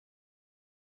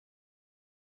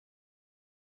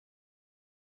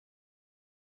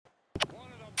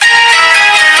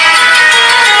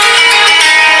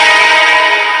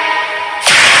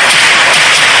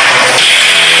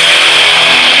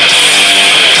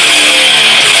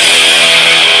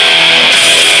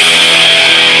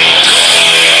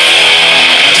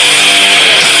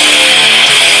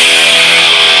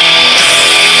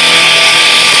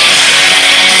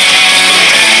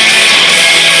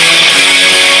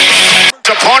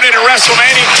at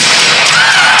WrestleMania.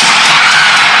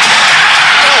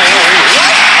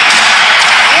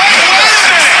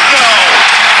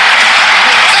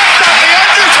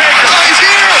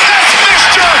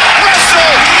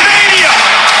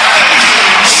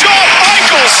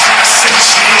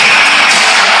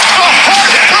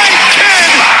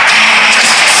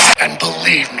 And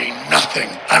believe me, nothing,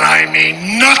 and I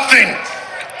mean nothing,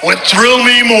 would thrill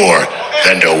me more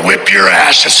than to whip your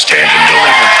ass and stand and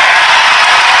deliver.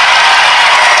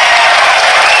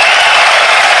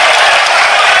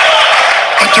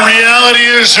 But the reality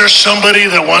is there's somebody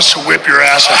that wants to whip your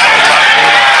ass a hell of a lot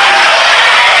more.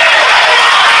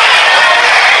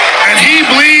 And he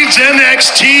bleeds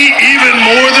NXT even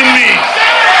more than me.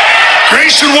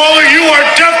 Grayson Waller, you are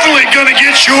definitely going to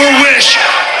get your wish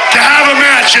to have a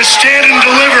match at Stand and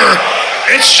Deliver.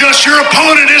 It's just your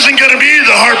opponent isn't going to be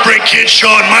the Heartbreak Kid,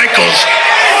 Shawn Michaels.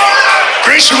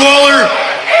 Grayson Waller,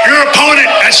 your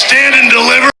opponent at Stand and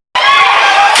Deliver.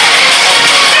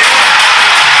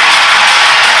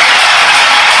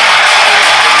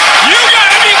 You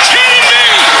gotta be kidding me!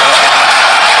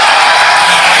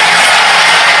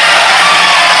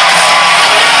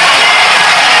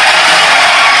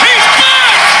 He's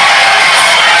back!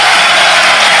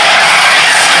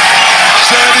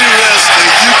 Johnny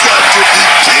Wrestling, you got to be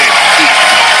kidding me.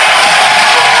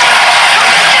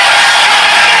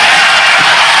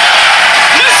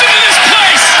 Listen to this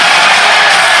place!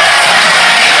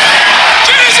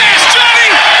 Get his ass, Johnny!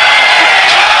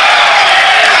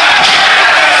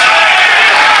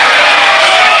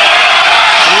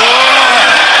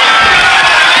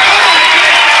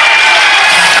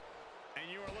 And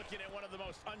you are looking at one of the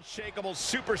most unshakable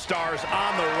superstars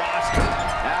on the roster.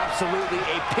 Absolutely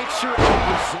a picture of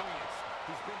resilience.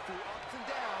 He's been through ups and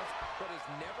downs, but has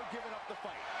never given up the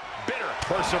fight. Bitter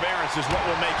perseverance is what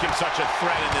will make him such a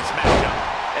threat in this matchup.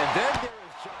 And then there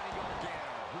is Johnny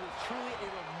Gargano, who is truly a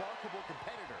remarkable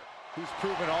competitor, who's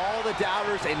proven all the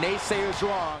doubters and naysayers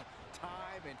wrong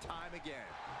time and time again.